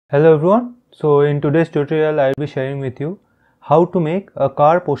Hello everyone. So in today's tutorial I will be sharing with you how to make a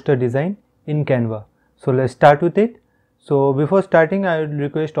car poster design in Canva. So let's start with it. So before starting I would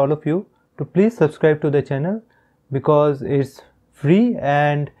request all of you to please subscribe to the channel because it's free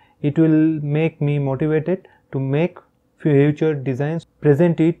and it will make me motivated to make future designs,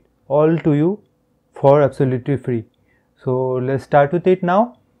 present it all to you for absolutely free. So let's start with it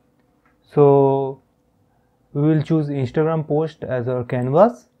now. So we will choose Instagram post as our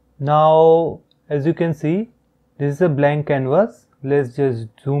canvas. Now as you can see, this is a blank canvas. Let's just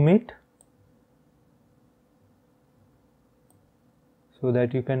zoom it so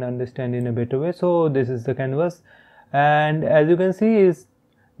that you can understand in a better way. So this is the canvas, and as you can see is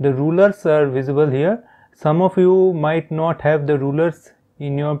the rulers are visible here. Some of you might not have the rulers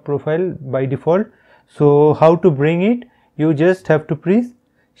in your profile by default. So how to bring it? You just have to press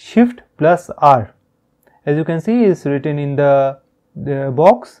Shift plus R. As you can see is written in the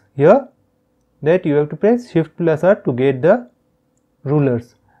box here that you have to press Shift plus R to get the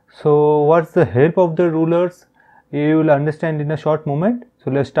rulers. So what's the help of the rulers? You will understand in a short moment.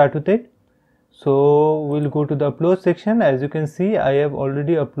 So let's start with it. So we'll go to the upload section. As you can see, I have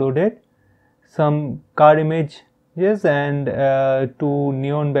already uploaded some car images and two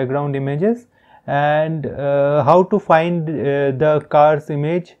neon background images, and how to find the car's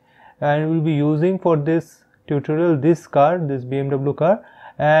image, and we'll be using for this tutorial this car, this BMW car,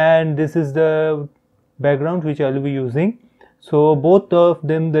 and this is the background which I will be using. So both of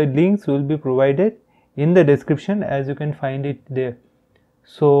them, the links will be provided in the description, as you can find it there.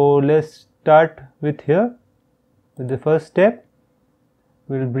 So let's start with here with the first step.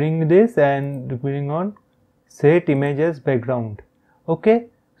 We'll bring this and bring on set image as background. Okay,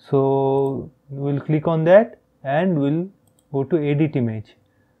 so we'll click on that and we'll go to edit image.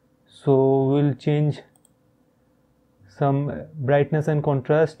 So we'll change some brightness and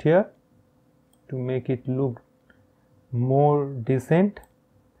contrast here to make it look more decent,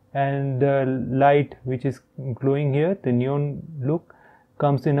 and the light which is glowing here, the neon look,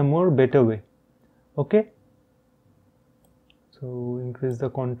 comes in a more better way. Okay, so increase the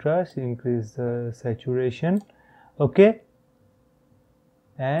contrast, increase the saturation. Okay,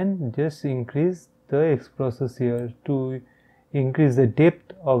 and just increase the X process here to increase the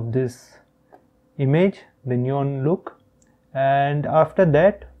depth of this image, the neon look. And after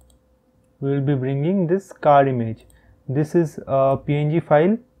that we will be bringing this car image. This is a PNG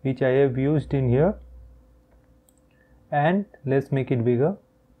file which I have used in here, and let's make it bigger.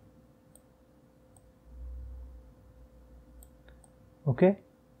 Okay,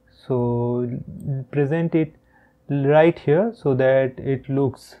 so present it right here so that it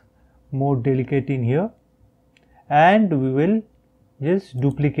looks more delicate in here, and we will just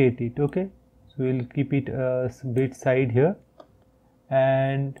duplicate it. Okay, so we'll keep it a bit side here,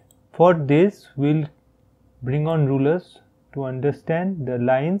 and for this we'll bring on rulers to understand the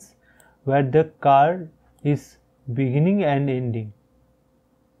lines where the car is beginning and ending.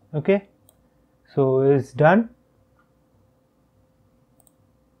 Okay, so it's done.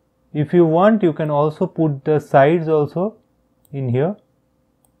 If you want, you can also put the sides also in here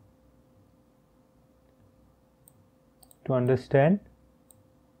to understand.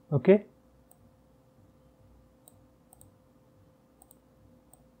 Okay,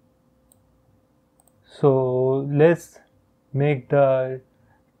 so let's make the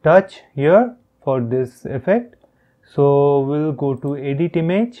touch here for this effect. So we'll go to edit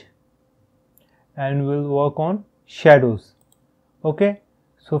image and we'll work on shadows. Okay,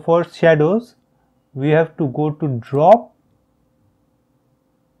 so for shadows we have to go to drop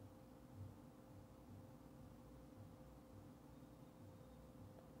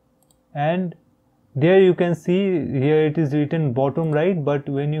and there you can see here it is written bottom right, but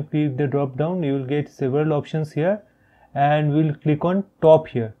when you click the drop down you will get several options here, and we'll click on top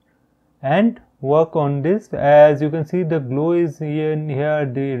here and work on this. As you can see, the glow is here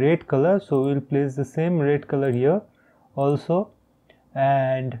the red color, so we'll place the same red color here also,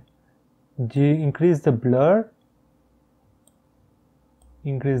 and increase the blur,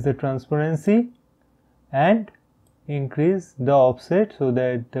 increase the transparency, and increase the offset so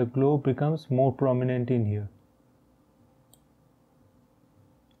that the glow becomes more prominent in here.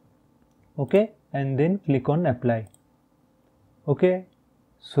 Okay, and then click on apply. Okay,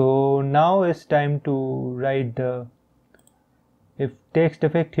 so now it's time to write the text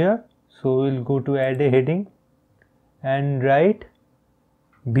effect here. So we'll go to add a heading and write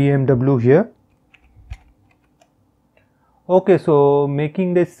BMW here. Okay, so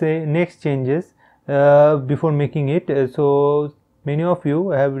making this next changes, before making it, so many of you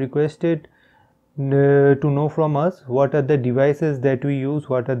have requested to know from us what are the devices that we use,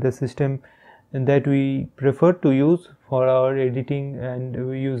 what are the system that we prefer to use for our editing and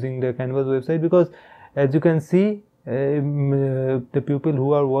using the Canvas website, because as you can see, the people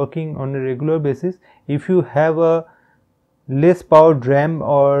who are working on a regular basis, if you have a less powered RAM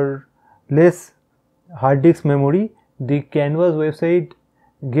or less hard disk memory, the Canvas website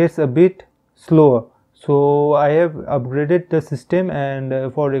gets a bit slower. So I have upgraded the system,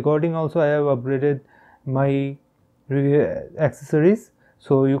 and for recording also I have upgraded my accessories.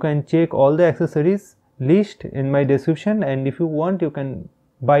 So you can check all the accessories list in my description, and if you want you can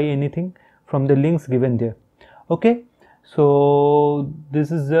buy anything from the links given there. Okay, so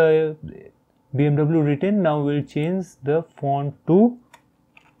this is the BMW written. Now we'll change the font to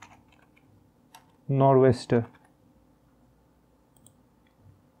Norwester.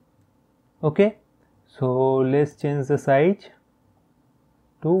 Okay, so let's change the size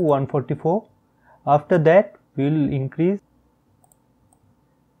to 144. After that we'll increase,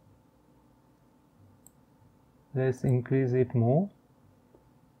 let's increase it more.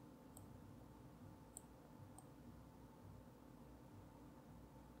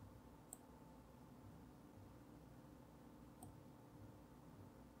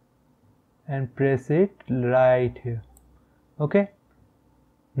 And press it right here. Okay,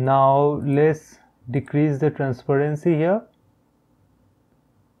 now let's decrease the transparency here.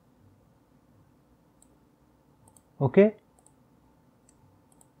 Okay,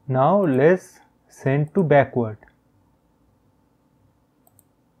 now let's send to backward.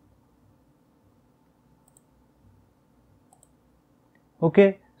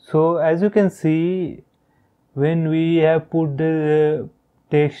 Okay, so as you can see, when we have put the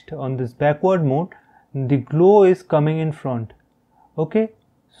text on this backward mode, the glow is coming in front. Okay,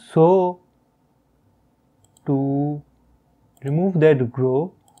 so to remove that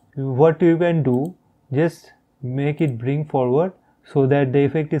glow, what you can do, just make it bring forward so that the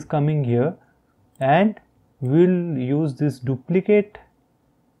effect is coming here, and we'll use this duplicate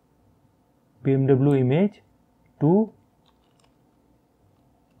BMW image to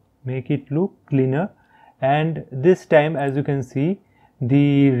make it look cleaner. And this time, as you can see,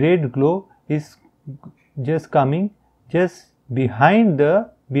 the red glow is just coming just behind the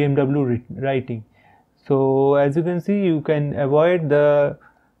BMW writing. So as you can see, you can avoid the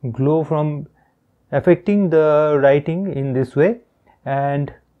glow from affecting the writing in this way.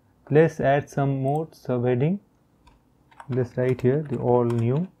 And let's add some more subheading. Let's write here the all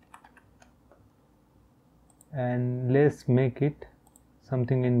new, and let's make it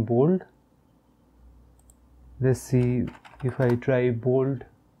something in bold. Let's see if I try bold,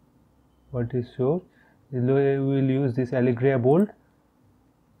 what is shown. We will use this Allegria bold.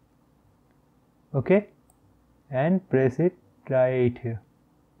 Okay, and press it right here.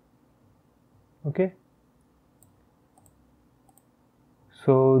 Okay,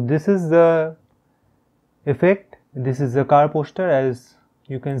 so this is the effect. This is the car poster. As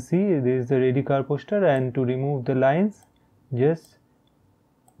you can see, there is the ready car poster, and to remove the lines, just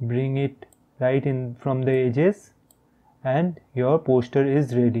bring it right in from the edges and your poster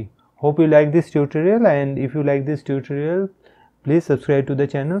is ready. Hope you like this tutorial, and if you like this tutorial, please subscribe to the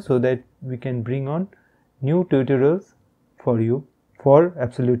channel so that we can bring on new tutorials for you for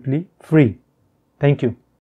absolutely free. Thank you.